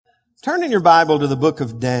Turn in your Bible to the book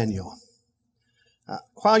of Daniel.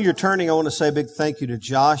 While you're turning, I want to say a big thank you to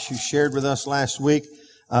Josh, who shared with us last week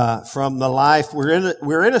from the life.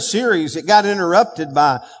 We're in a series. It got interrupted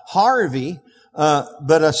by Harvey,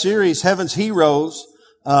 but a series, Heaven's Heroes,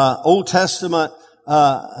 Old Testament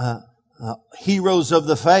heroes of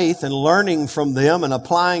the faith, and learning from them and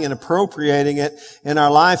applying and appropriating it in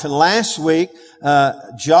our life. And last week,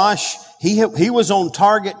 Josh, he was on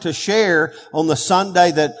target to share on the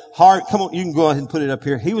Sunday that come on, you can go ahead and put it up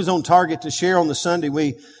here. He was on target to share on the Sunday.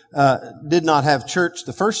 We did not have church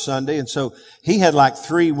the first Sunday, and so he had like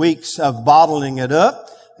 3 weeks of bottling it up.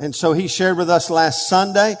 And so he shared with us last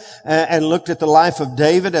Sunday and looked at the life of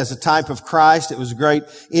David as a type of Christ. It was a great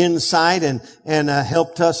insight and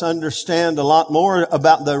helped us understand a lot more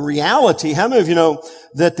about the reality. How many of you know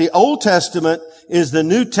that the Old Testament is the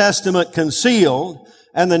New Testament concealed,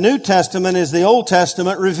 and the New Testament is the Old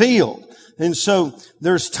Testament revealed? And so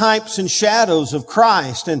there's types and shadows of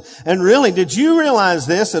Christ. And really, did you realize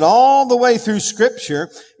this? That all the way through Scripture,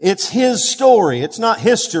 it's His story. It's not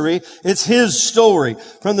history. It's His story.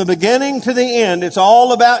 From the beginning to the end, it's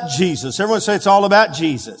all about Jesus. Everyone say it's all about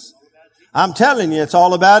Jesus. I'm telling you, it's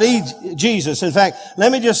all about Jesus. In fact,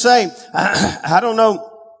 let me just say, I don't know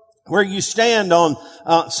where you stand on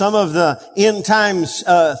some of the end times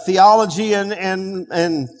theology,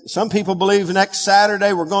 and some people believe next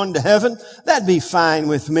Saturday we're going to heaven. That'd be fine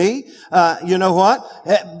with me. You know what?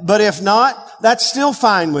 But if not, that's still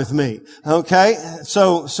fine with me. Okay?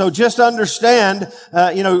 So just understand,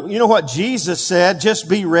 you know what Jesus said, just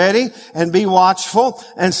be ready and be watchful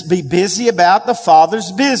and be busy about the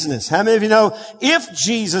Father's business. How many of you know if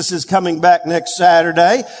Jesus is coming back next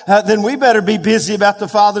Saturday, then we better be busy about the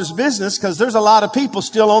Father's business, because there's a lot of people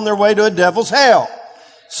still on their way to a devil's hell.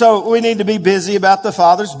 So we need to be busy about the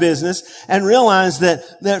Father's business and realize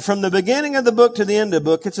that from the beginning of the book to the end of the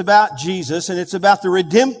book, it's about Jesus, and it's about the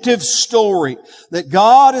redemptive story, that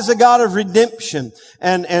God is a God of redemption,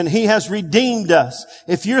 and He has redeemed us.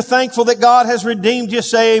 If you're thankful that God has redeemed you,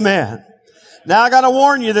 say amen. Now I gotta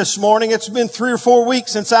warn you this morning, it's been 3 or 4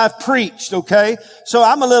 weeks since I've preached, okay? So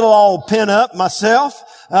I'm a little all pent up myself.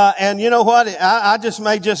 And you know what? I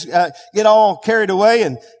may get all carried away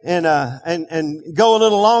and go a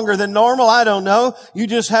little longer than normal. I don't know. You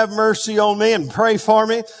just have mercy on me and pray for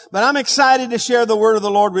me. But I'm excited to share the word of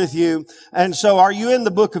the Lord with you. And so are you in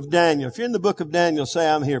the book of Daniel? If you're in the book of Daniel, say,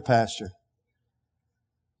 I'm here, Pastor.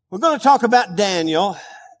 We're going to talk about Daniel,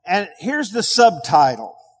 and here's the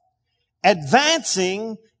subtitle: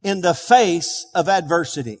 Advancing in the Face of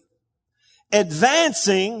Adversity.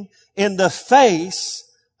 Advancing in the face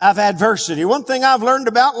of adversity. One thing I've learned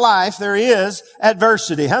about life, there is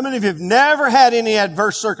adversity. How many of you have never had any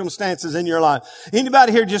adverse circumstances in your life?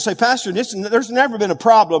 Anybody here just say, Pastor, there's never been a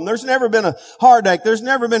problem. There's never been a heartache. There's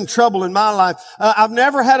never been trouble in my life. I've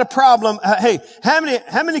never had a problem. Hey, how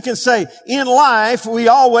many can say in life we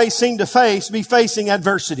always seem to be facing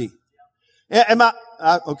adversity?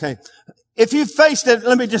 Okay. If you've faced it,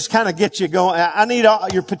 let me just kind of get you going. I need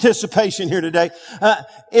your participation here today.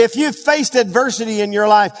 If you've faced adversity in your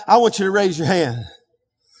life, I want you to raise your hand.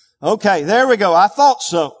 Okay, there we go. I thought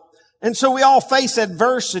so. And so we all face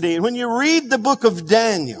adversity. And when you read the book of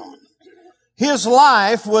Daniel, his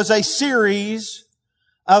life was a series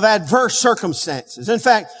of adverse circumstances. In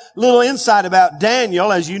fact, little insight about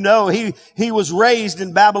Daniel, as you know, he was raised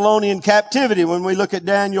in Babylonian captivity. When we look at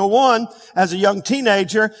Daniel 1, as a young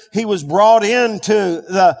teenager, he was brought into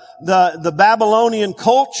the Babylonian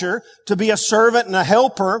culture to be a servant and a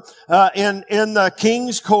helper in the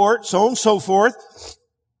king's court, so on and so forth.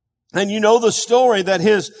 And you know the story that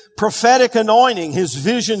his prophetic anointing, his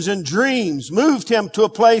visions and dreams moved him to a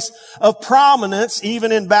place of prominence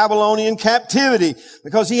even in Babylonian captivity,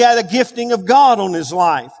 because he had a gifting of God on his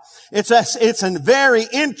life. It's a very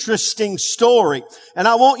interesting story. And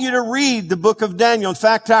I want you to read the book of Daniel. In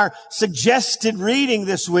fact, our suggested reading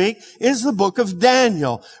this week is the book of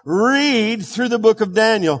Daniel. Read through the book of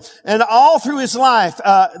Daniel. And all through his life,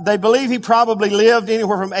 they believe he probably lived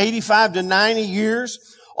anywhere from 85 to 90 years.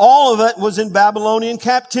 All of it was in Babylonian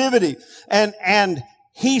captivity. And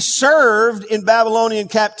he served in Babylonian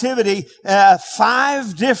captivity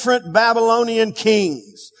 5 different Babylonian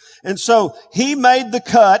kings. And so he made the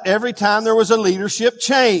cut every time there was a leadership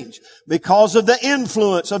change because of the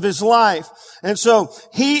influence of his life. And so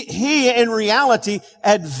he in reality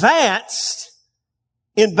advanced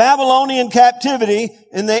in Babylonian captivity,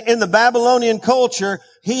 in the Babylonian culture.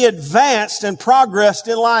 He advanced and progressed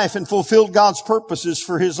in life and fulfilled God's purposes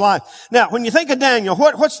for his life. Now, when you think of Daniel,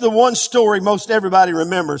 what's the one story most everybody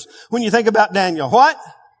remembers when you think about Daniel? What?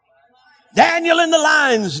 Daniel in the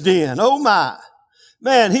lion's den. Oh my.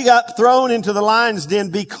 Man, he got thrown into the lion's den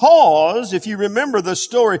because, if you remember the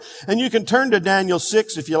story, and you can turn to Daniel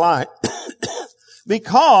 6 if you like,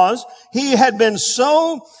 because he had been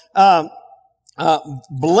so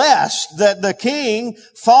blessed that the king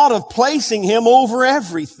thought of placing him over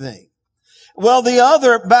everything. Well, the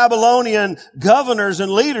other Babylonian governors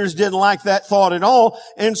and leaders didn't like that thought at all,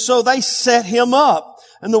 and so they set him up.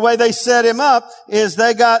 And the way they set him up is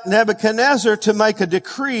they got Nebuchadnezzar to make a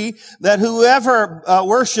decree that whoever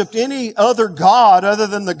worshiped any other god other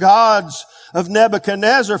than the gods of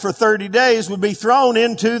Nebuchadnezzar for 30 days would be thrown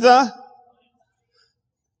into the...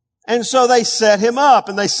 And so they set him up,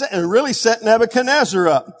 and they really set Nebuchadnezzar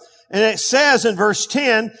up. And it says in verse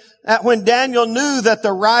 10 that when Daniel knew that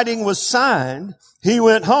the writing was signed, he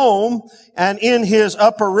went home, and in his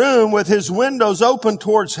upper room with his windows open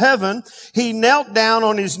towards heaven, he knelt down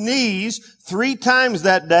on his knees 3 times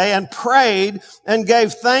that day and prayed and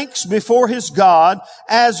gave thanks before his God,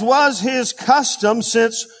 as was his custom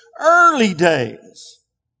since early days.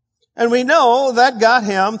 And we know that got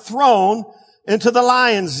him thrown into the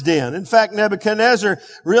lion's den. In fact, Nebuchadnezzar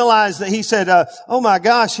realized that he said, oh my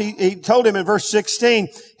gosh, he told him in verse 16,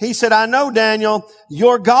 he said, I know, Daniel,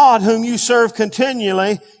 your God whom you serve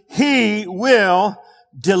continually, he will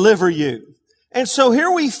deliver you. And so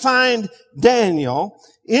here we find Daniel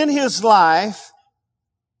in his life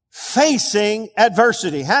facing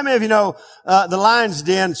adversity. How many of you know the lion's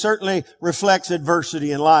den certainly reflects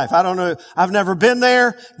adversity in life? I don't know. I've never been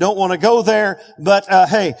there. Don't want to go there. But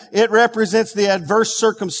hey, it represents the adverse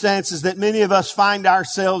circumstances that many of us find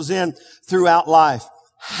ourselves in throughout life.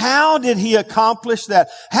 How did he accomplish that?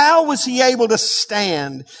 How was he able to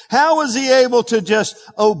stand? How was he able to just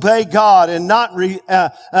obey God and not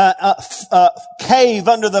cave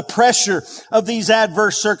under the pressure of these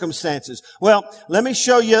adverse circumstances? Well, let me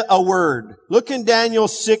show you a word. Look in Daniel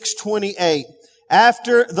 6:28.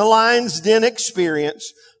 After the lion's den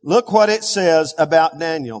experience, look what it says about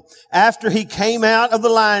Daniel. After he came out of the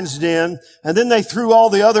lion's den, and then they threw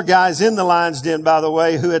all the other guys in the lion's den, by the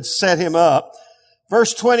way, who had set him up.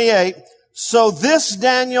 Verse 28, so this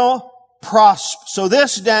Daniel prospered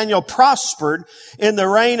in the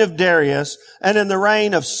reign of Darius and in the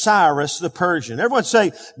reign of Cyrus the Persian. Everyone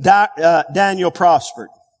say, Daniel prospered.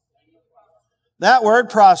 That word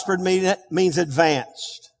prospered means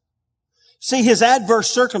advanced. See, his adverse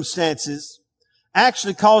circumstances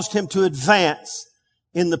actually caused him to advance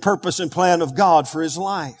in the purpose and plan of God for his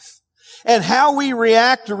life. And how we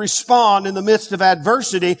react or respond in the midst of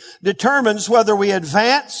adversity determines whether we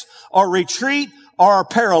advance or retreat or are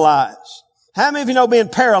paralyzed. How many of you know being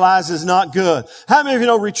paralyzed is not good? How many of you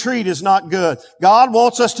know retreat is not good? God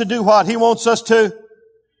wants us to do what? He wants us to,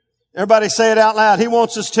 everybody say it out loud. He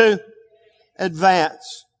wants us to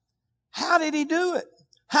advance. How did he do it?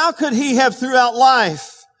 How could he have throughout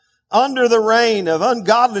life, under the reign of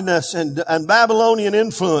ungodliness and Babylonian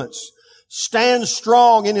influence, stand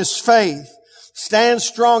strong in his faith, stand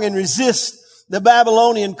strong and resist the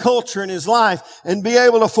Babylonian culture in his life and be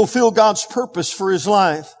able to fulfill God's purpose for his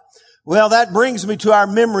life? Well, that brings me to our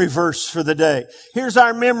memory verse for the day. Here's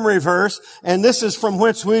our memory verse, and this is from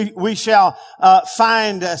whence we shall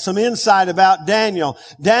find some insight about Daniel.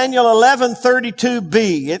 Daniel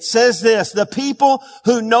 11:32b. It says this, the people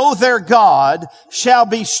who know their God shall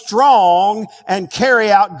be strong and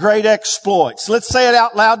carry out great exploits. Let's say it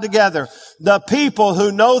out loud together. The people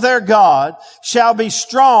who know their God shall be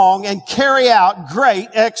strong and carry out great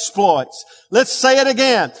exploits. Let's say it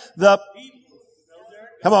again.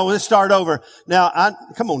 Come on, let's start over. Now,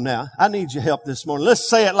 I need your help this morning. Let's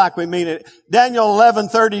say it like we mean it. Daniel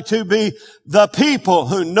 11:32b, the people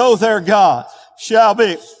who know their God shall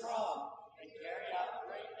be.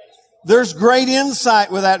 There's great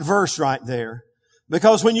insight with that verse right there.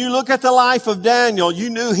 Because when you look at the life of Daniel,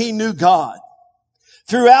 you knew he knew God.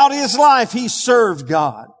 Throughout his life, he served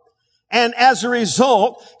God. And as a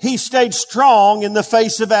result, he stayed strong in the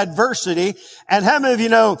face of adversity. And how many of you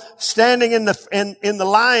know standing in the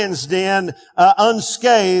lion's den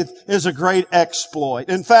unscathed is a great exploit?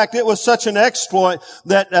 In fact, it was such an exploit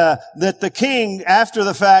that the king, after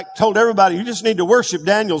the fact, told everybody, you just need to worship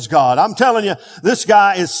Daniel's God. I'm telling you, this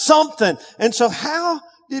guy is something. And so how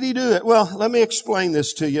did he do it? Well, let me explain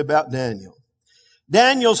this to you about Daniel.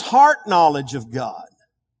 Daniel's heart knowledge of God,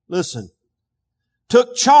 listen,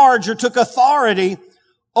 took charge or took authority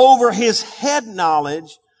over his head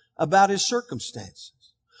knowledge about his circumstances.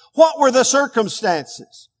 What were the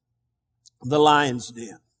circumstances? The lion's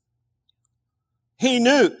den. He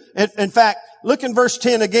knew. In fact, look in verse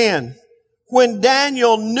 10 again. When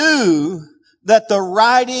Daniel knew that the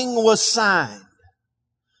writing was signed.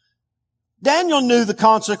 Daniel knew the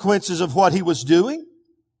consequences of what he was doing.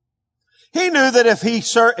 He knew that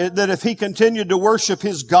if he continued to worship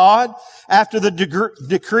his God after the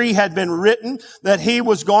decree had been written, that he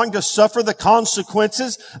was going to suffer the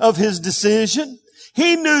consequences of his decision.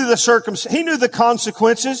 He knew the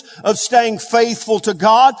consequences of staying faithful to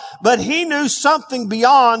God, but he knew something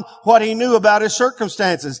beyond what he knew about his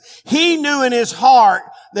circumstances. He knew in his heart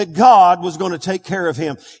that God was going to take care of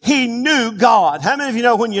him. He knew God. How many of you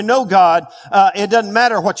know when you know God, it doesn't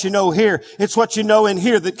matter what you know here. It's what you know in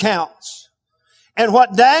here that counts. And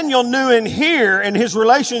what Daniel knew in here in his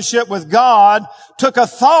relationship with God took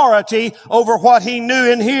authority over what he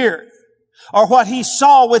knew in here or what he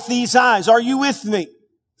saw with these eyes. Are you with me?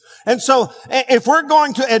 And so, if we're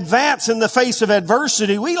going to advance in the face of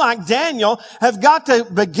adversity, we, like Daniel, have got to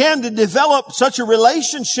begin to develop such a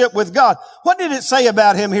relationship with God. What did it say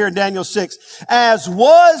about him here in Daniel 6? As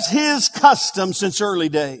was his custom since early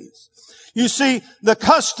days. You see, the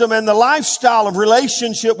custom and the lifestyle of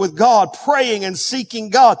relationship with God, praying and seeking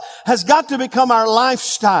God, has got to become our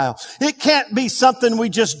lifestyle. It can't be something we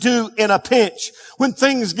just do in a pinch. When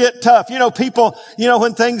things get tough, people,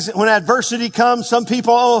 when adversity comes, some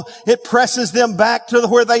people, it presses them back to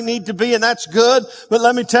where they need to be, and that's good. But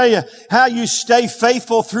let me tell you, how you stay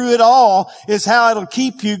faithful through it all is how it'll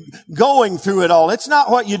keep you going through it all. It's not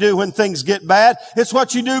what you do when things get bad. It's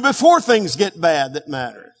what you do before things get bad that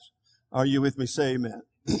matters. Are you with me? Say amen.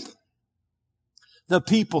 The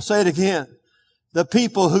people, say it again. The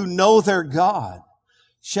people who know their God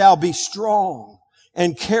shall be strong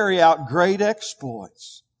and carry out great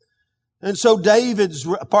exploits. And so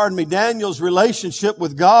Daniel's relationship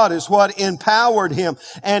with God is what empowered him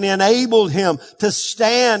and enabled him to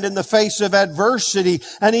stand in the face of adversity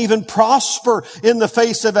and even prosper in the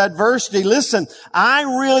face of adversity. Listen, I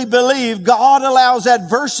really believe God allows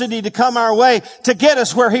adversity to come our way to get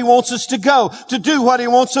us where He wants us to go, to do what He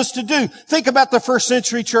wants us to do. Think about the first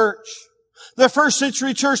century church. The first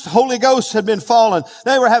century church, the Holy Ghost had been falling.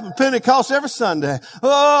 They were having Pentecost every Sunday. Oh,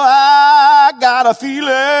 I got a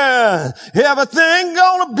feeling everything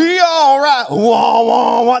gonna be all right. Wah,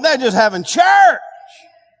 wah, wah. They're just having church.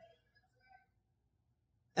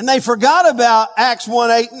 And they forgot about Acts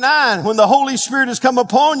 1:8-9. When the Holy Spirit has come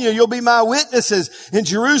upon you, you'll be my witnesses in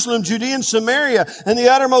Jerusalem, Judea, and Samaria, and the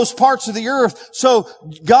uttermost parts of the earth. So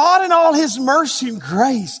God in all His mercy and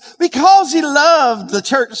grace, because He loved the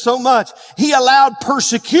church so much, He allowed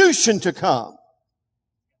persecution to come,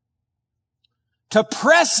 to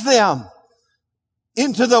press them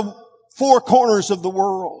into the four corners of the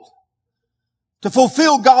world, to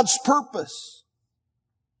fulfill God's purpose.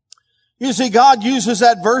 You see, God uses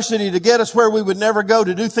adversity to get us where we would never go,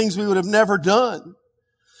 to do things we would have never done,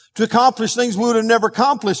 to accomplish things we would have never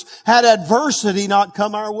accomplished had adversity not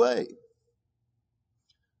come our way.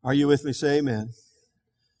 Are you with me? Say amen.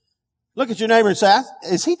 Look at your neighbor and say,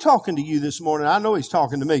 is he talking to you this morning? I know he's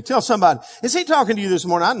talking to me. Tell somebody, is he talking to you this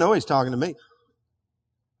morning? I know he's talking to me.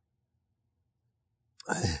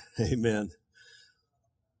 Amen.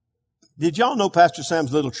 Did y'all know Pastor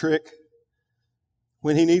Sam's little trick?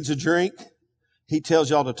 When he needs a drink, he tells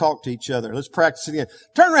y'all to talk to each other. Let's practice it again.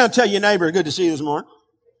 Turn around and tell your neighbor, good to see you this morning.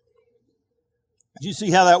 Did you see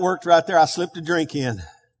how that worked right there? I slipped a drink in.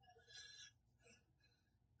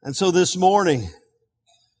 And so this morning,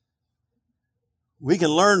 we can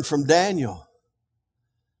learn from Daniel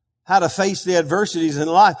how to face the adversities in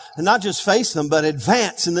life. And not just face them, but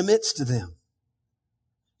advance in the midst of them.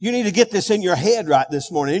 You need to get this in your head right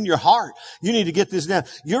this morning, in your heart. You need to get this down.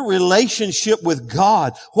 Your relationship with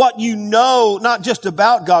God, what you know, not just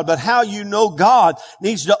about God, but how you know God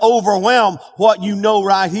needs to overwhelm what you know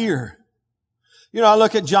right here. I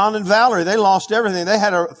look at John and Valerie. They lost everything. They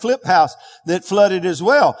had a flip house that flooded as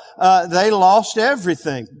well. They lost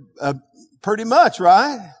everything, pretty much,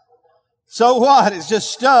 right? So what? It's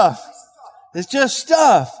just stuff. It's just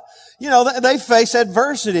stuff. They face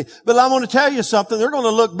adversity. But I'm going to tell you something. They're going to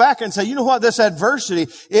look back and say, you know what, this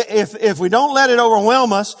adversity, if we don't let it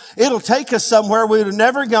overwhelm us, it'll take us somewhere we would have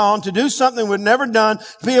never gone, to do something we've never done,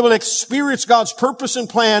 to be able to experience God's purpose and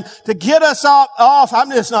plan, to get us off, I'm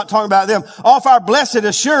just not talking about them, off our blessed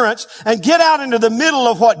assurance, and get out into the middle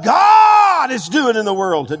of what God is doing in the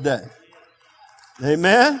world today.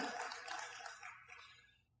 Amen?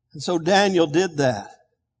 And so Daniel did that.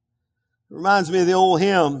 It reminds me of the old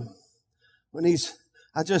hymn. When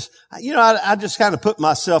I just kind of put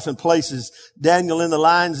myself in places. Daniel in the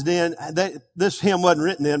lion's den. This hymn wasn't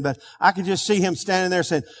written then, but I could just see him standing there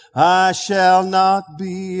saying, I shall not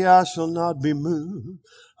be moved.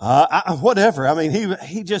 Whatever. I mean,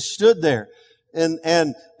 he just stood there. And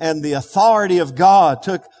the authority of God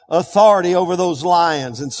took authority over those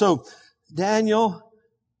lions. And so Daniel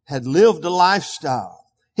had lived a lifestyle.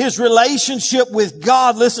 His relationship with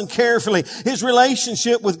God, listen carefully, his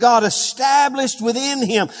relationship with God established within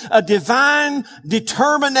him a divine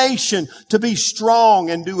determination to be strong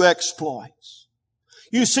and do exploits.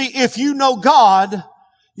 You see, if you know God,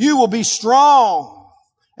 you will be strong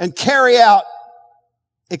and carry out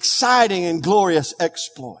exciting and glorious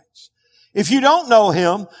exploits. If you don't know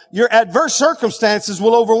him, your adverse circumstances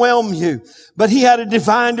will overwhelm you. But he had a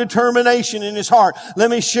divine determination in his heart. Let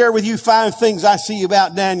me share with you 5 things I see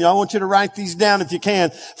about Daniel. I want you to write these down if you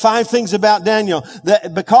can. 5 things about Daniel.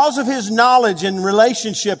 That because of his knowledge and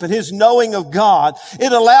relationship and his knowing of God,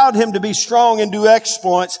 it allowed him to be strong and do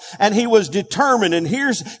exploits, and he was determined. And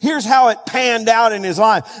here's how it panned out in his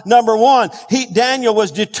life. Number 1, Daniel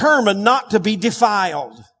was determined not to be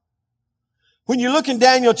defiled. When you look in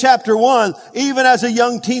Daniel chapter 1, even as a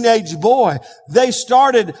young teenage boy, they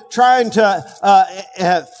started trying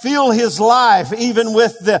to fill his life even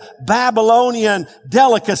with the Babylonian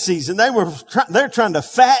delicacies, and they're trying to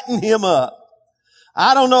fatten him up.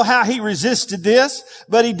 I don't know how he resisted this,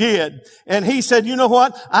 but he did. And he said, you know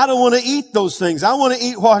what? I don't want to eat those things. I want to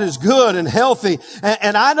eat what is good and healthy.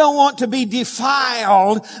 And I don't want to be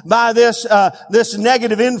defiled by this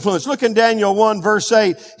negative influence. Look in Daniel 1 verse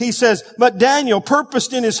 8. He says, but Daniel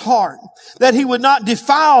purposed in his heart that he would not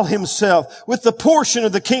defile himself with the portion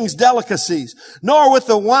of the king's delicacies, nor with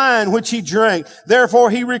the wine which he drank. Therefore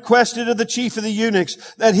he requested of the chief of the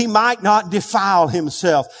eunuchs that he might not defile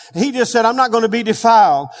himself. He just said, I'm not going to be defiled.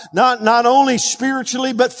 Not only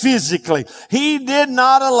spiritually, but physically. He did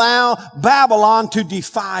not allow Babylon to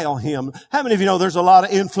defile him. How many of you know there's a lot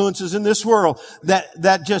of influences in this world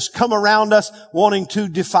that just come around us wanting to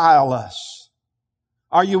defile us?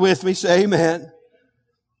 Are you with me? Say amen.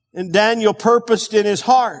 And Daniel purposed in his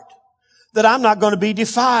heart that I'm not going to be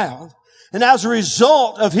defiled. And as a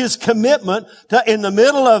result of his commitment to, in the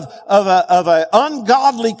middle of an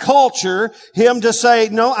ungodly culture, him to say,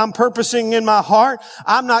 no, I'm purposing in my heart.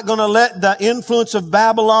 I'm not going to let the influence of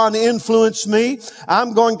Babylon influence me.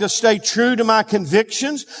 I'm going to stay true to my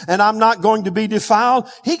convictions, and I'm not going to be defiled.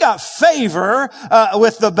 He got favor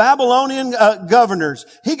with the Babylonian governors.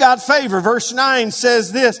 He got favor. Verse 9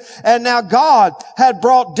 says this, and now God had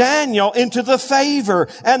brought Daniel into the favor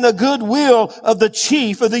and the goodwill of the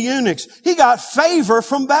chief of the eunuchs. He got favor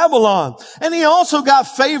from Babylon. And he also got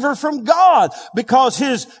favor from God because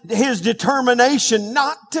his determination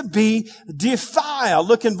not to be defiled.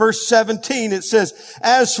 Look in verse 17. It says,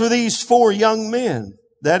 as for these 4 young men,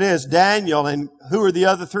 that is Daniel, and who are the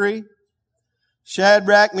other 3?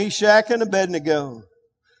 Shadrach, Meshach, and Abednego.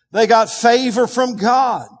 They got favor from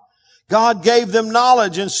God. God gave them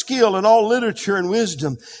knowledge and skill in all literature and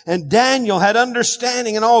wisdom. And Daniel had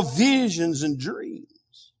understanding in all visions and dreams.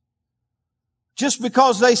 Just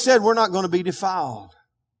because they said we're not going to be defiled,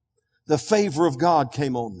 the favor of God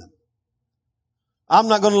came on them. I'm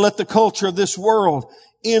not going to let the culture of this world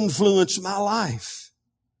influence my life.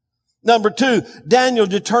 Number 2, Daniel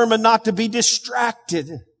determined not to be distracted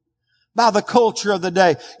by the culture of the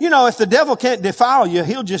day. You know, if the devil can't defile you,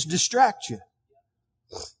 he'll just distract you.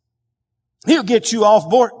 He'll get you off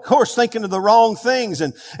course thinking of the wrong things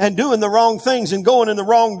and doing the wrong things and going in the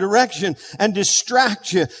wrong direction and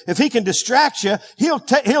distract you. If he can distract you,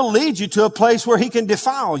 he'll lead you to a place where he can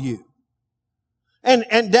defile you.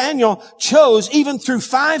 And Daniel chose, even through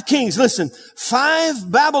 5 kings, listen,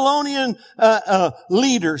 5 Babylonian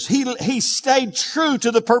leaders, he stayed true to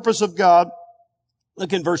the purpose of God.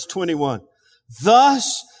 Look in verse 21.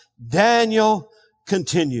 Thus Daniel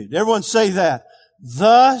continued. Everyone say that.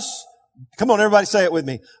 Thus, come on, everybody say it with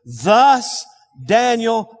me. Thus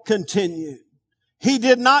Daniel continued. He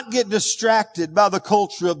did not get distracted by the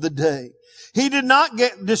culture of the day. He did not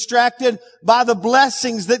get distracted by the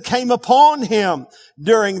blessings that came upon him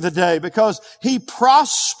during the day because he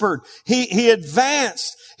prospered. He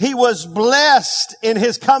advanced. He was blessed in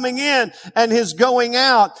his coming in and his going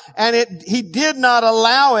out. And he did not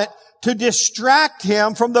allow it to distract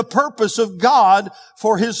him from the purpose of God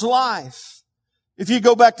for his life. If you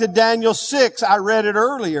go back to Daniel 6, I read it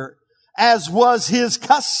earlier, as was his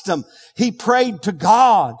custom. He prayed to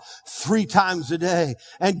God 3 times a day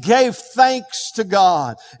and gave thanks to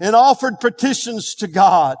God and offered petitions to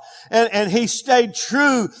God. And he stayed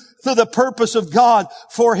true to the purpose of God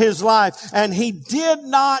for his life. And he did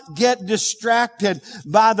not get distracted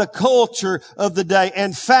by the culture of the day.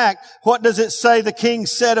 In fact, what does it say the king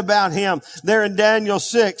said about him there in Daniel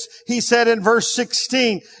 6? He said in verse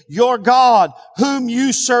 16, your God, whom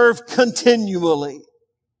you serve continually.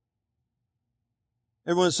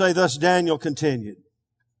 Everyone say, thus Daniel continued.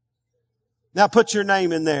 Now put your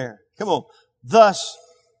name in there. Come on. Thus.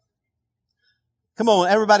 Come on,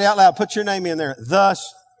 everybody out loud, put your name in there.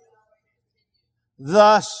 Thus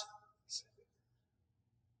thus,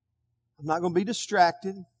 I'm not going to be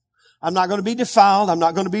distracted. I'm not going to be defiled. I'm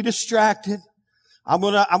not going to be distracted. I'm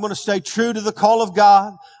going to stay true to the call of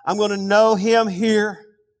God. I'm going to know Him here.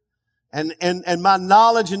 And my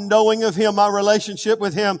knowledge and knowing of Him, my relationship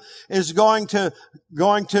with Him is going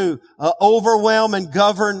to overwhelm and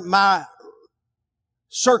govern my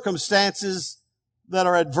circumstances that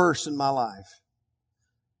are adverse in my life.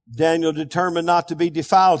 Daniel determined not to be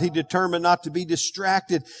defiled. He determined not to be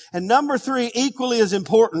distracted. And number 3, equally as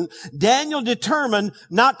important, Daniel determined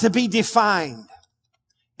not to be defined.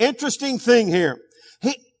 Interesting thing here.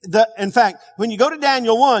 In fact, when you go to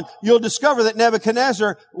Daniel 1, you'll discover that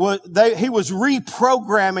Nebuchadnezzar he was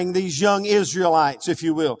reprogramming these young Israelites, if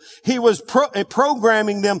you will. He was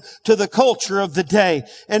programming them to the culture of the day.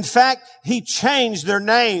 In fact, he changed their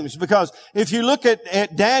names, because if you look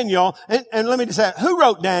at Daniel, and let me just say, who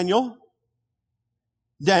wrote Daniel?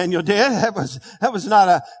 Daniel did. That was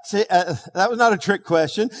not a trick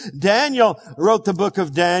question. Daniel wrote the book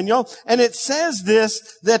of Daniel, and it says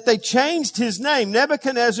this, that they changed his name.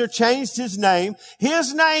 Nebuchadnezzar changed his name.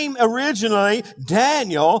 His name originally,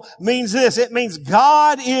 Daniel, means this. It means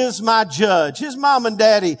God is my judge. His mom and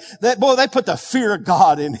daddy, they put the fear of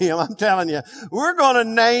God in him. I'm telling you, we're going to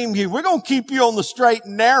name you. We're going to keep you on the straight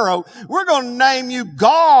and narrow. We're going to name you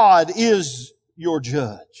God is your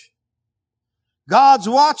judge. God's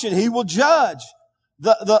watching. He will judge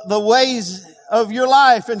the ways of your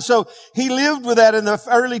life. And so he lived with that in the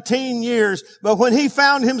early teen years. But when he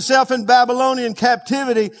found himself in Babylonian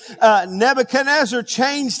captivity, Nebuchadnezzar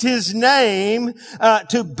changed his name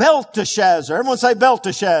to Belteshazzar. Everyone say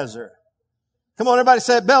Belteshazzar. Come on, everybody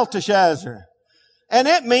say Belteshazzar. And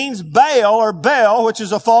it means Baal, or Bel, which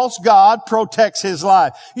is a false god, protects his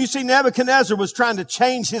life. You see, Nebuchadnezzar was trying to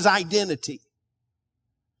change his identity.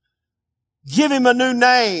 Give him a new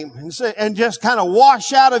name and just kind of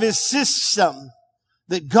wash out of his system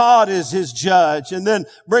that God is his judge, and then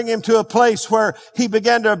bring him to a place where he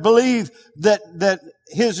began to believe that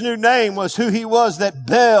his new name was who he was, that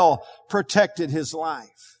Baal protected his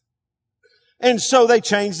life. And so they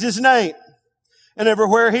changed his name. And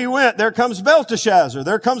everywhere he went, there comes Belteshazzar.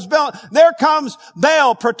 There comes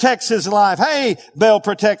Baal protects his life. Hey, Baal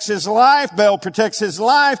protects his life. Baal protects his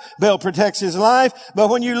life. Baal protects his life. But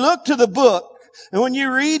when you look to the book, and when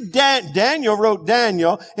you read Daniel wrote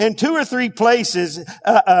Daniel in 2 or 3 places,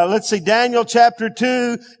 let's see, Daniel chapter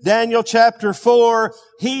 2, Daniel chapter 4,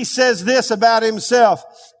 he says this about himself.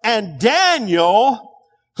 And Daniel,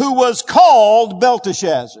 who was called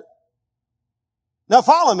Belteshazzar. Now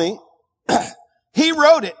follow me. He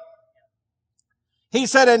wrote it. He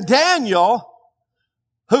said, and Daniel,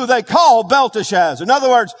 who they call Belteshazzar. In other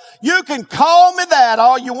words, you can call me that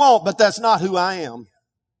all you want, but that's not who I am.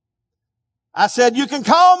 I said, you can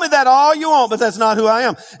call me that all you want, but that's not who I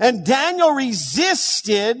am. And Daniel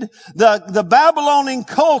resisted the Babylonian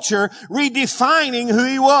culture redefining who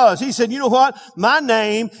he was. He said, you know what? My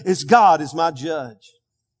name is God is my judge.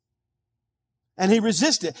 And he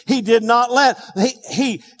resisted. He did not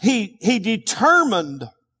he determined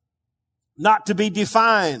not to be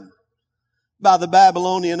defined by the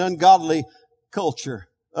Babylonian ungodly culture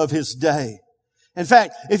of his day. In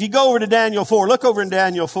fact, if you go over to Daniel 4, look over in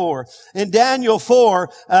Daniel 4. In Daniel 4,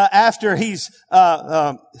 after he's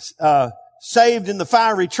saved in the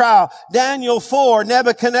fiery trial, Daniel 4,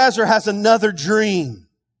 Nebuchadnezzar has another dream.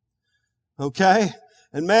 Okay?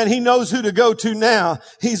 And man, he knows who to go to now.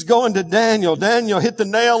 He's going to Daniel. Daniel hit the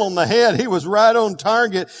nail on the head. He was right on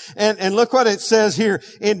target. And look what it says here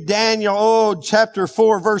in Daniel, chapter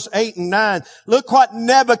 4, verse 8 and 9. Look what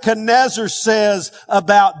Nebuchadnezzar says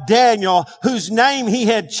about Daniel, whose name he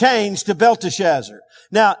had changed to Belteshazzar.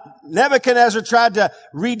 Now, Nebuchadnezzar tried to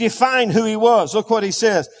redefine who he was. Look what he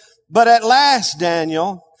says. But at last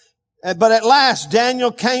Daniel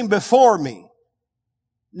came before me.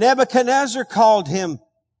 Nebuchadnezzar called him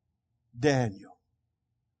Daniel.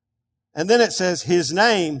 And then it says his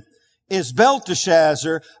name is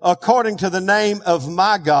Belteshazzar, according to the name of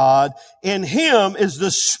my God. In him is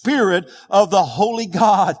the spirit of the holy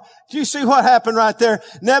God. Do you see what happened right there?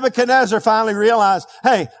 Nebuchadnezzar finally realized,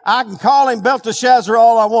 hey, I can call him Belteshazzar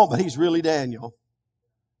all I want, but he's really Daniel.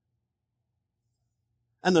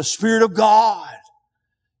 And the spirit of God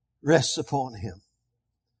rests upon him.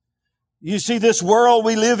 You see, this world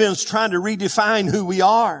we live in is trying to redefine who we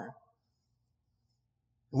are.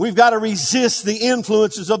 We've got to resist the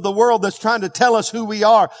influences of the world that's trying to tell us who we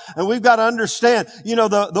are. And we've got to understand,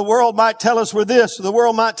 the world might tell us we're this, the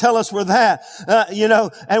world might tell us we're that,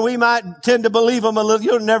 and we might tend to believe them a little.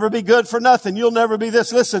 You'll never be good for nothing. You'll never be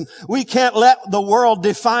this. Listen, we can't let the world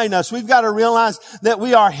define us. We've got to realize that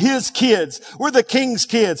we are His kids. We're the King's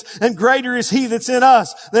kids. And greater is He that's in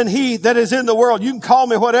us than he that is in the world. You can call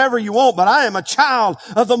me whatever you want, but I am a child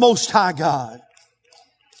of the Most High God.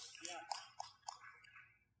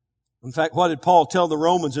 In fact, what did Paul tell the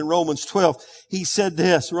Romans in Romans 12? He said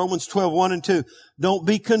this, Romans 12, 1 and 2, don't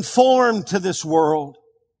be conformed to this world,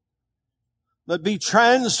 but be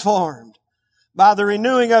transformed by the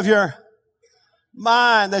renewing of your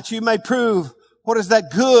mind, that you may prove what is that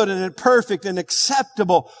good and perfect and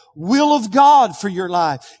acceptable will of God for your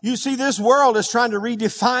life. You see, this world is trying to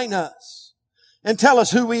redefine us and tell us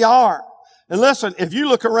who we are. And listen, if you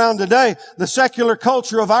look around today, the secular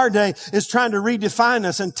culture of our day is trying to redefine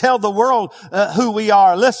us and tell the world who we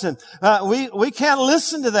are. Listen, we can't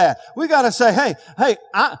listen to that. We got to say, hey,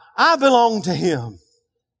 I belong to Him.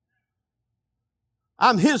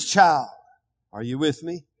 I'm His child. Are you with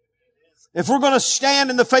me? If we're going to stand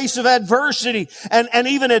in the face of adversity and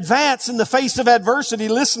even advance in the face of adversity,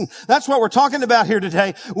 listen, that's what we're talking about here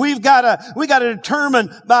today. We got to determine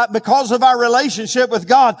because of our relationship with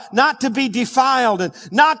God not to be defiled and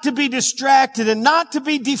not to be distracted and not to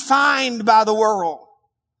be defined by the world.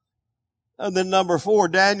 And then number 4,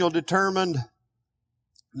 Daniel determined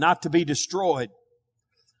not to be destroyed.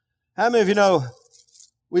 How many of you know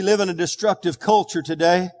we live in a destructive culture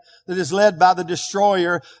today that is led by the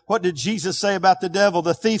destroyer? What did Jesus say about the devil?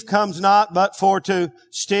 The thief comes not but for to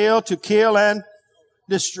steal, to kill, and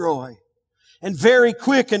destroy. And very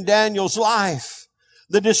quick in Daniel's life,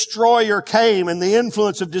 the destroyer came and the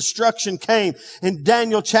influence of destruction came. In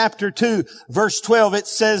Daniel chapter 2, verse 12, it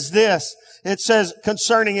says this. It says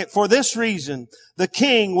concerning it, for this reason, the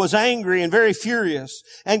king was angry and very furious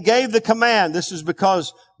and gave the command. This is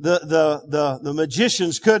because the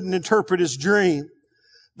magicians couldn't interpret his dream.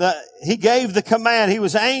 He gave the command. He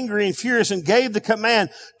was angry and furious and gave the command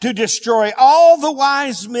to destroy all the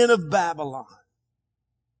wise men of Babylon.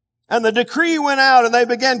 And the decree went out and they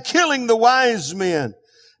began killing the wise men.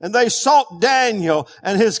 And they sought Daniel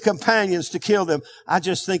and his companions to kill them. I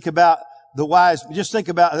just think about the wise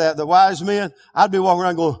men. I'd be walking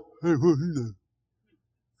around going, hey, what you know?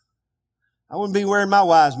 I wouldn't be wearing my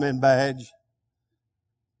wise man badge.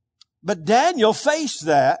 But Daniel faced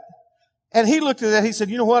that. And he looked at that. He said,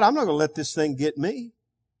 you know what? I'm not going to let this thing get me.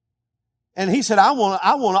 And he said, I want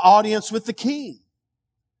an audience with the king.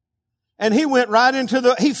 And he went right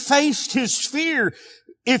he faced his fear,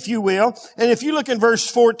 if you will. And if you look in verse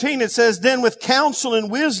 14, it says, then with counsel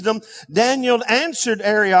and wisdom, Daniel answered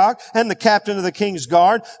Arioch and the captain of the king's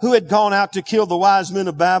guard, who had gone out to kill the wise men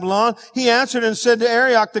of Babylon. He answered and said to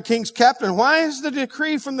Arioch, the king's captain, why is the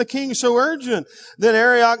decree from the king so urgent? Then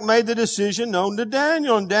Arioch made the decision known to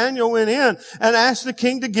Daniel, and Daniel went in and asked the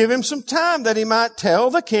king to give him some time that he might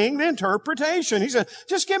tell the king the interpretation. He said,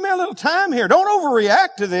 just give me a little time here. Don't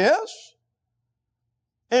overreact to this.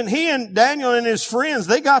 And he and Daniel and his friends,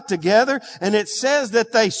 they got together, and it says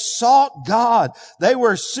that they sought God. They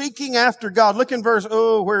were seeking after God. Look in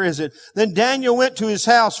where is it? Then Daniel went to his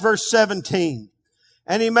house, verse 17.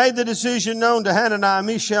 And he made the decision known to Hananiah,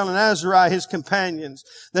 Mishael, and Azariah, his companions,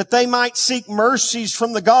 that they might seek mercies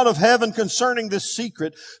from the God of heaven concerning this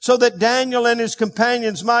secret, so that Daniel and his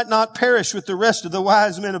companions might not perish with the rest of the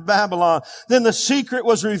wise men of Babylon. Then the secret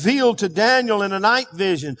was revealed to Daniel in a night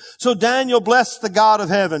vision. So Daniel blessed the God of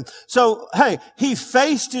heaven. So, he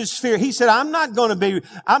faced his fear. He said,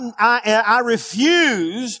 I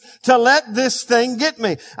refuse to let this thing get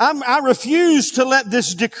me. I refuse to let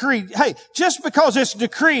this decree. Just because it's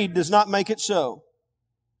decreed does not make it so.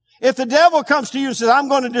 If the devil comes to you and says, I'm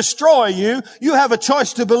going to destroy you, you have a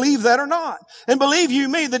choice to believe that or not. And believe you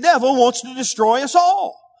me, the devil wants to destroy us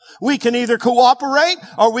all. We can either cooperate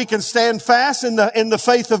or we can stand fast in the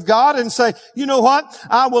faith of God and say, you know what?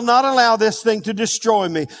 I will not allow this thing to destroy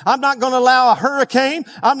me. I'm not going to allow a hurricane.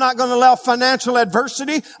 I'm not going to allow financial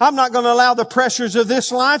adversity. I'm not going to allow the pressures of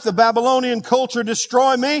this life, the Babylonian culture,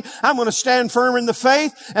 destroy me. I'm going to stand firm in the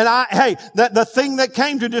faith. And the thing that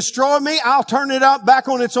came to destroy me, I'll turn it up back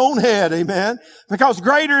on its own head. Amen. Because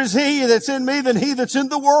greater is He that's in me than he that's in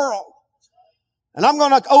the world. And I'm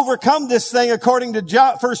going to overcome this thing according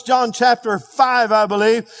to 1 John chapter 5, I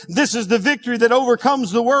believe. This is the victory that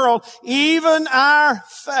overcomes the world, even our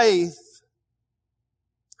faith.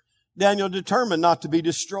 Daniel determined not to be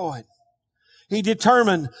destroyed. He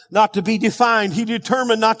determined not to be defined. He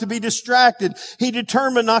determined not to be distracted. He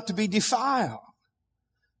determined not to be defiled.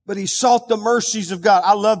 But he sought the mercies of God.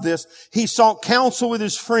 I love this. He sought counsel with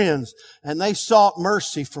his friends, and they sought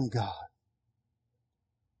mercy from God.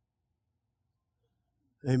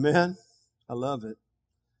 Amen. I love it.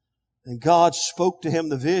 And God spoke to him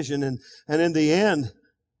the vision. And in the end,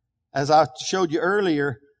 as I showed you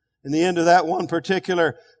earlier, in the end of that one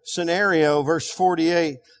particular scenario, verse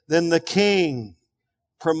 48, then the king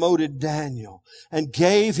promoted Daniel and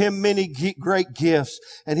gave him many great gifts.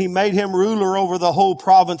 And he made him ruler over the whole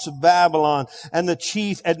province of Babylon and the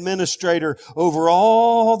chief administrator over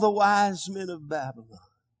all the wise men of Babylon.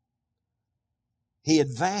 He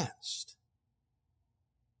advanced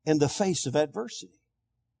in the face of adversity.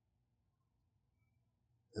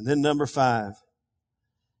 And then number 5,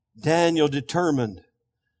 Daniel determined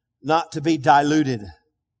not to be diluted.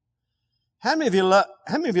 How many of you like,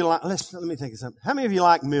 let me think of something. How many of you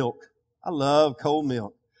like milk? I love cold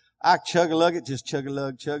milk. I chug-a-lug it, just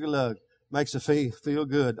chug-a-lug, chug-a-lug. Makes it feel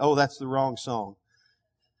good. Oh, that's the wrong song.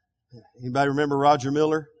 Anybody remember Roger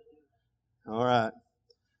Miller? All right.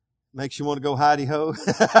 Makes you want to go hidey-ho.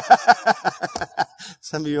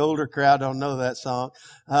 Some of you older crowd don't know that song.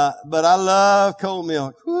 But I love cold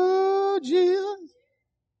milk. Ooh, Jesus.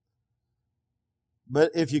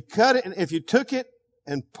 But if you cut it, and if you took it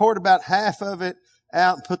and poured about half of it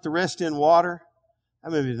out and put the rest in water, I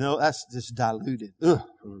mean, you know, that's just diluted. Ugh.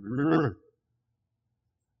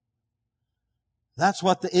 That's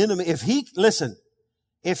what the enemy, if he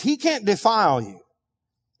can't defile you,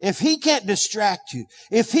 if he can't distract you,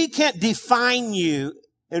 if he can't define you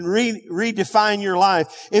and redefine your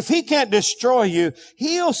life, if he can't destroy you,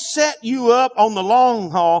 he'll set you up on the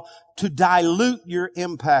long haul to dilute your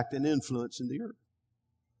impact and influence in the earth,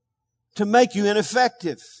 to make you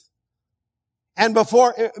ineffective. And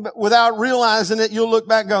without realizing it, you'll look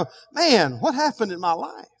back and go, man, what happened in my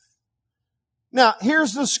life? Now,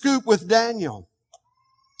 here's the scoop with Daniel.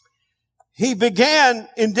 He began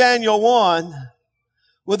in Daniel 1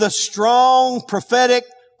 with a strong prophetic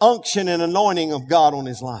unction and anointing of God on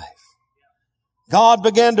his life. God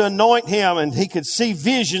began to anoint him and he could see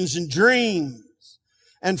visions and dreams.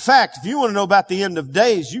 In fact, if you want to know about the end of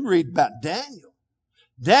days, you read about Daniel.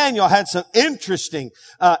 Daniel had some interesting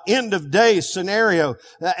end of days scenario.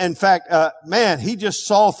 In fact, he just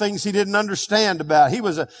saw things he didn't understand about. He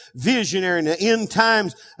was a visionary in the end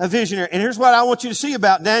times, a visionary. And here's what I want you to see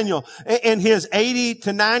about Daniel. In his 80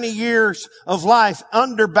 to 90 years of life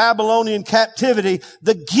under Babylonian captivity,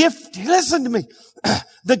 listen to me,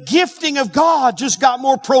 the gifting of God just got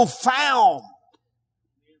more profound.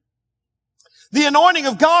 The anointing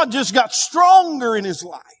of God just got stronger in his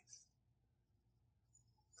life.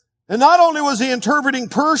 And not only was he interpreting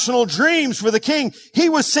personal dreams for the king, he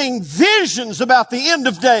was seeing visions about the end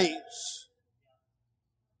of days.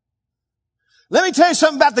 Let me tell you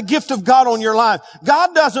something about the gift of God on your life.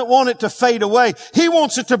 God doesn't want it to fade away. He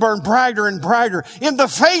wants it to burn brighter and brighter in the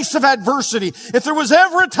face of adversity. If there was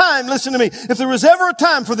ever a time, listen to me, if there was ever a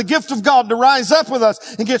time for the gift of God to rise up with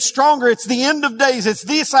us and get stronger, it's the end of days. It's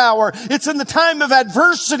this hour. It's in the time of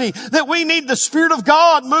adversity that we need the Spirit of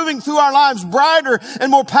God moving through our lives brighter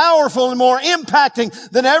and more powerful and more impacting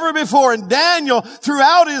than ever before. And Daniel,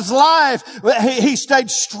 throughout his life, he stayed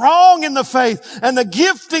strong in the faith, and the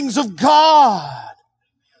giftings of God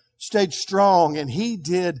stayed strong, and he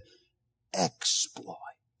did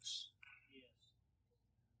exploits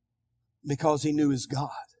because he knew his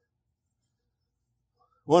God.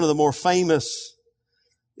 One of the more famous,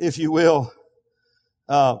 if you will,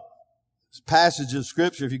 passages of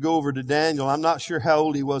Scripture, if you go over to Daniel, I'm not sure how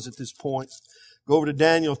old he was at this point. Go over to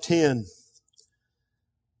Daniel 10.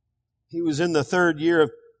 He was in the 3rd year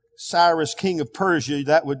of Cyrus, king of Persia.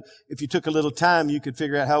 That would, if you took a little time, you could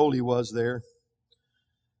figure out how old he was there.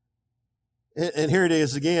 And here it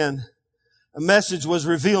is again. A message was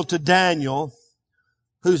revealed to Daniel,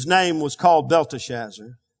 whose name was called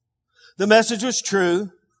Belteshazzar. The message was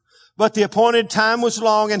true, but the appointed time was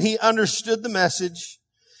long, and he understood the message,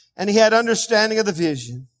 and he had understanding of the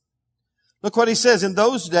vision. Look what he says. In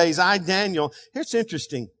those days, I, Daniel, here's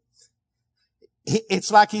interesting.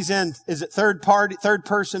 It's like he's in, is it third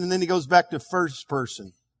person, and then he goes back to first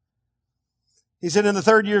person. He said, in the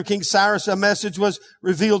 3rd year of King Cyrus, a message was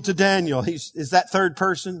revealed to Daniel. Is that third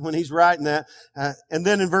person when he's writing that? And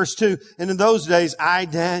then in verse 2, and in those days, I,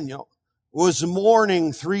 Daniel, was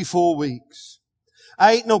mourning 3 full weeks.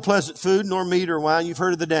 I ate no pleasant food, nor meat or wine. You've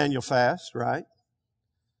heard of the Daniel fast, right?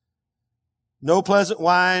 No pleasant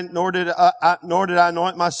wine, nor did I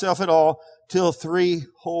anoint myself at all, till 3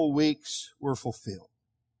 whole weeks were fulfilled.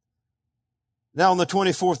 Now on the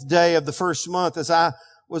 24th day of the 1st month, as I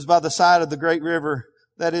was by the side of the great river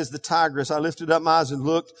that is the Tigris, I lifted up my eyes and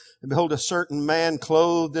looked, and behold, a certain man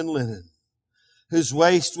clothed in linen, whose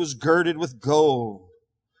waist was girded with gold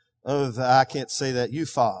of, I can't say that,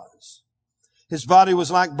 Uphaz. His body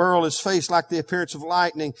was like beryl, his face like the appearance of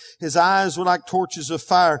lightning. His eyes were like torches of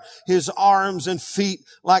fire. His arms and feet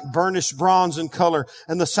like burnished bronze in color.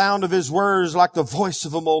 And the sound of his words like the voice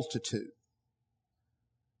of a multitude.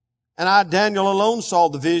 And I, Daniel, alone saw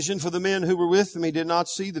the vision, for the men who were with me did not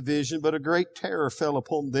see the vision, but a great terror fell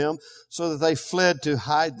upon them, so that they fled to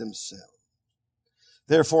hide themselves.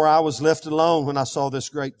 Therefore I was left alone when I saw this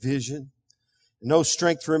great vision. No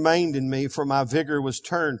strength remained in me, for my vigor was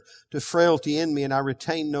turned to frailty in me, and I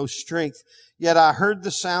retained no strength. Yet I heard the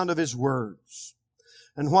sound of his words.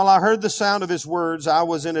 And while I heard the sound of his words, I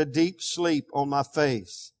was in a deep sleep on my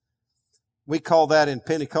face. We call that in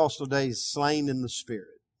Pentecostal days, slain in the Spirit,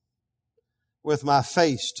 with my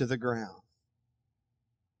face to the ground.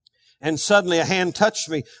 And suddenly a hand touched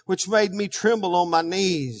me, which made me tremble on my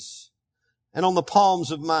knees and on the palms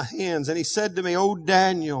of my hands. And he said to me, O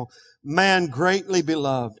Daniel, man greatly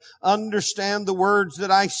beloved, understand the words that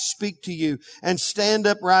I speak to you and stand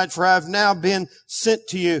upright, for I have now been sent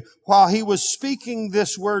to you. While he was speaking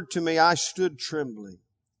this word to me, I stood trembling.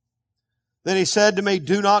 Then he said to me,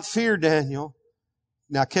 do not fear, Daniel.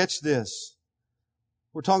 Now catch this.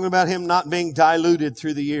 We're talking about him not being diluted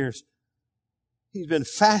through the years. He's been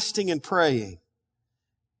fasting and praying,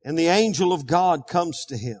 and the angel of God comes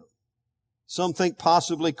to him. Some think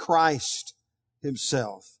possibly Christ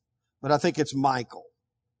himself, but I think it's Michael.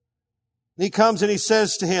 And he comes and he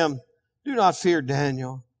says to him, do not fear,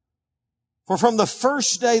 Daniel, for from the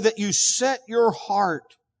first day that you set your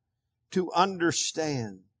heart to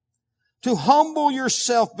understand, to humble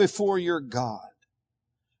yourself before your God,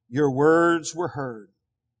 your words were heard.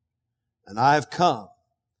 And I have come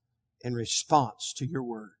in response to your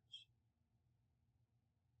words.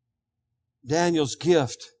 Daniel's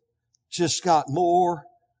gift just got more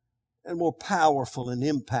and more powerful and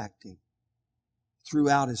impacting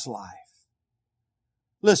throughout his life.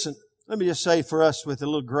 Listen, let me just say for us with a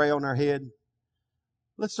little gray on our head,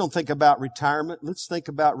 let's don't think about retirement. Let's think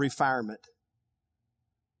about refirement.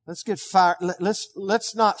 Let's get fired.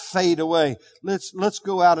 Let's not fade away. Let's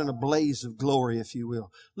go out in a blaze of glory, if you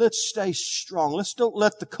will. Let's stay strong. Let's don't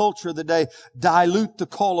let the culture of the day dilute the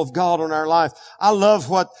call of God on our life. I love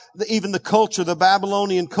what even the culture, the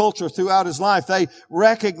Babylonian culture throughout his life, they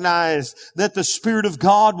recognized that the Spirit of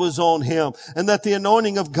God was on him and that the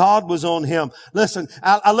anointing of God was on him. Listen,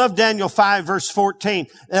 I love Daniel 5 verse 14.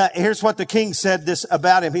 Here's what the king said this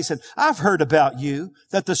about him. He said, I've heard about you,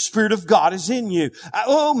 that the Spirit of God is in you.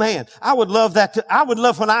 Oh man, I would love that. I would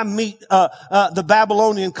love when I meet the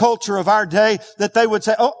Babylonian culture of our day that they would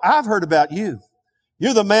say, oh, I've heard about you.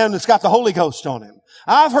 You're the man that's got the Holy Ghost on him.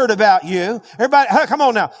 I've heard about you. Everybody, come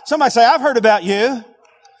on now. Somebody say, I've heard about you.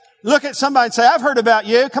 Look at somebody and say, I've heard about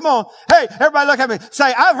you. Come on. Hey, everybody look at me.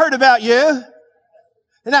 Say, I've heard about you.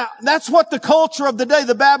 Now, that's what the culture of the day,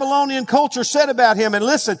 the Babylonian culture, said about him. And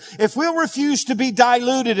listen, if we'll refuse to be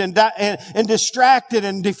diluted and distracted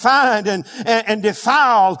and defined and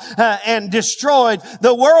defiled and destroyed,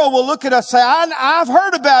 the world will look at us and say, I've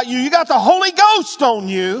heard about you. You got the Holy Ghost on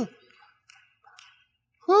you.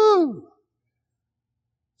 Whew.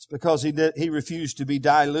 It's because he refused to be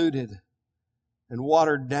diluted and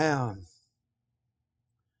watered down.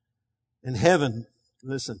 In heaven,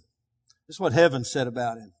 listen. This is what heaven said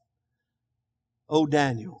about him. O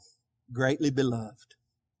Daniel, greatly beloved.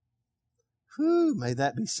 Whew, may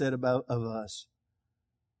that be said about of us.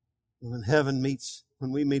 When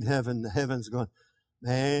we meet heaven, the heaven's going,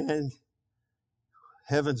 man,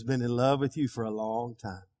 heaven's been in love with you for a long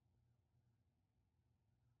time.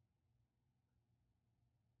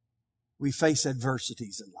 We face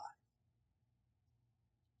adversities in life.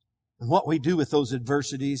 And what we do with those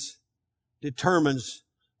adversities determines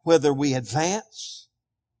whether we advance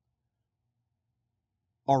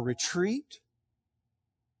or retreat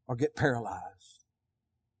or get paralyzed.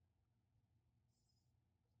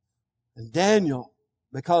 And Daniel,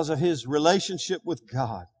 because of his relationship with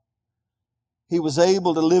God, he was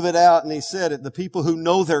able to live it out, and he said it, the people who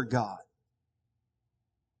know their God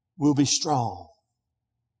will be strong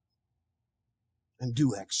and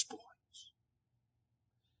do exploits.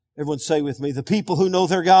 Everyone say with me, the people who know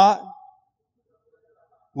their God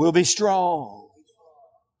will be strong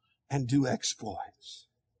and do exploits.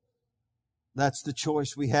 That's the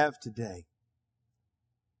choice we have today.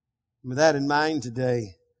 With that in mind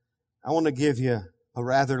today, I want to give you a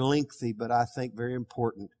rather lengthy, but I think very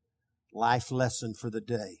important life lesson for the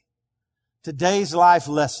day. Today's life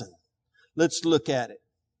lesson. Let's look at it.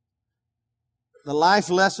 The life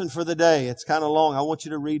lesson for the day. It's kind of long. I want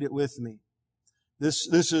you to read it with me. This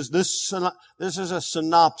is a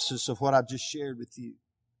synopsis of what I've just shared with you.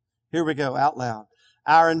 Here we go, out loud.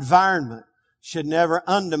 Our environment should never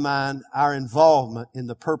undermine our involvement in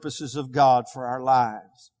the purposes of God for our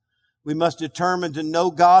lives. We must determine to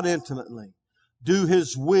know God intimately, do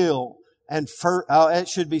His will, and it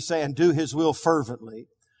should be saying, do His will fervently,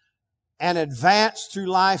 and advance through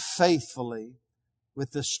life faithfully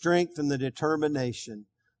with the strength and the determination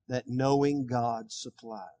that knowing God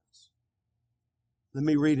supplies. Let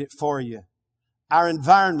me read it for you. Our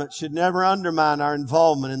environment should never undermine our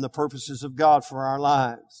involvement in the purposes of God for our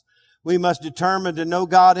lives. We must determine to know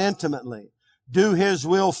God intimately, do His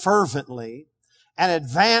will fervently, and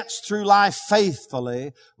advance through life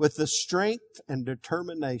faithfully with the strength and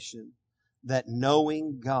determination that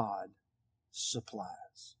knowing God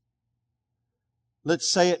supplies.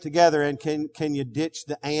 Let's say it together, and can you ditch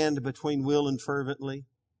the and between will and fervently?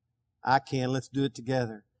 I can. Let's do it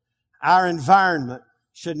together. Our environment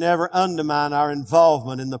should never undermine our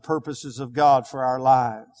involvement in the purposes of God for our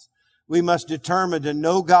lives. We must determine to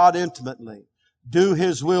know God intimately, do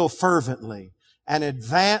His will fervently, and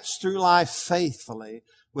advance through life faithfully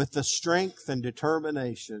with the strength and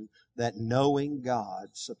determination that knowing God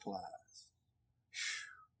supplies.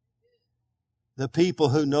 The people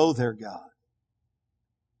who know their God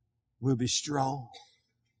will be strong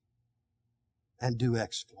and do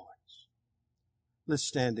exploits. Let's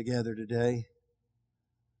stand together today.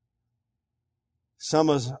 Some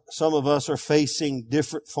of us are facing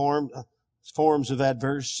different forms of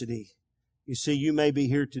adversity. You see, you may be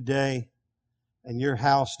here today and your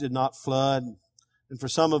house did not flood. And for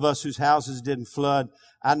some of us whose houses didn't flood,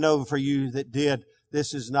 I know for you that did,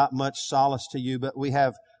 this is not much solace to you, but we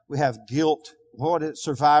have guilt. What is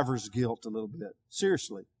survivor's guilt a little bit?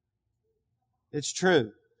 Seriously. It's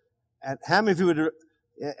true. And how many of you would,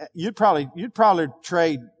 you'd probably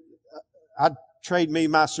trade, I'd trade me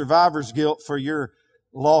my survivor's guilt for your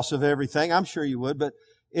loss of everything. I'm sure you would, but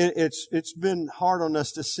it's been hard on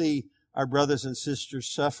us to see our brothers and sisters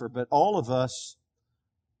suffer, but all of us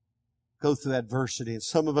go through adversity, and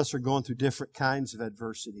some of us are going through different kinds of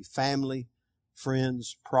adversity. Family,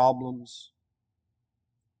 friends, problems.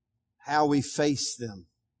 How we face them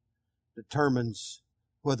determines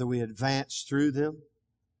whether we advance through them,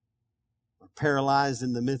 or paralyzed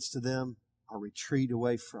in the midst of them, or retreat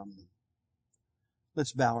away from them.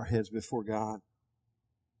 Let's bow our heads before God.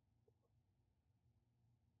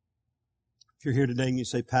 If you're here today and you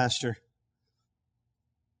say, Pastor,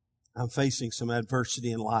 I'm facing some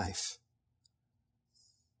adversity in life.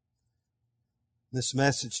 This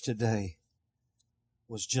message today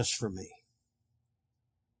was just for me.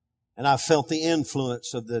 And I felt the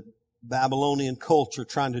influence of the Babylonian culture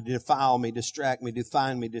trying to defile me, distract me,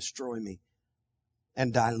 define me, destroy me,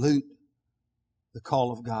 and dilute the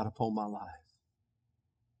call of God upon my life.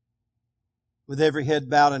 With every head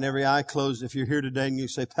bowed and every eye closed, if you're here today and you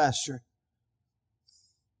say, Pastor,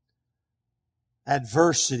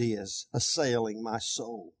 adversity is assailing my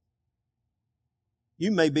soul. You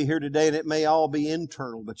may be here today and it may all be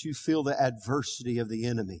internal, but you feel the adversity of the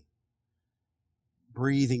enemy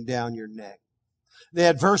breathing down your neck. The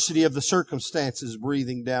adversity of the circumstances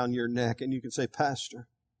breathing down your neck. And you can say, Pastor,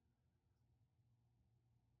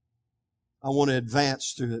 I want to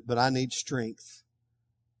advance through it, but I need strength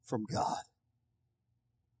from God.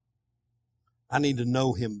 I need to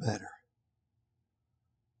know Him better.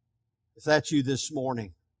 If that's you this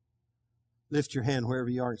morning, lift your hand wherever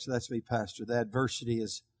you are and say, that's me, Pastor. The adversity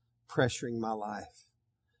is pressuring my life.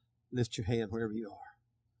 Lift your hand wherever you are.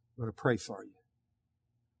 I'm going to pray for you.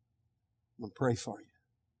 I'm going to pray for you.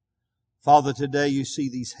 Father, today you see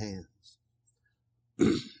these hands.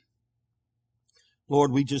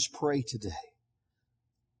 Lord, we just pray today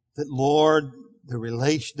that, Lord,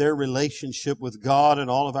 their relationship with God and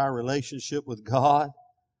all of our relationship with God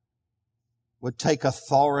would take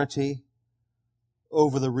authority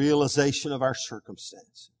over the realization of our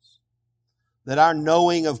circumstances. That our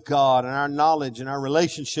knowing of God and our knowledge and our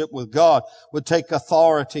relationship with God would take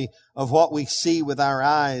authority of what we see with our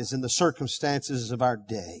eyes and the circumstances of our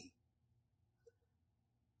day.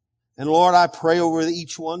 And Lord, I pray over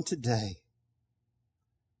each one today,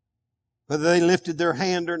 whether they lifted their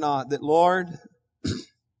hand or not, that Lord,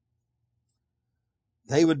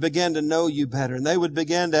 they would begin to know you better, and they would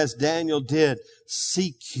begin to, as Daniel did,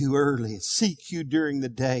 seek you early, seek you during the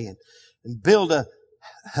day, and build a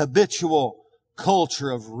habitual culture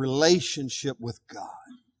of relationship with God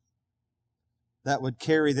that would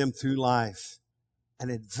carry them through life and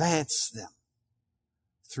advance them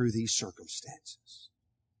through these circumstances.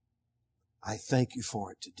 I thank you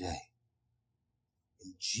for it today.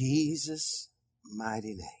 In Jesus'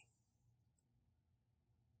 mighty name.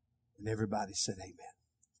 And everybody said amen.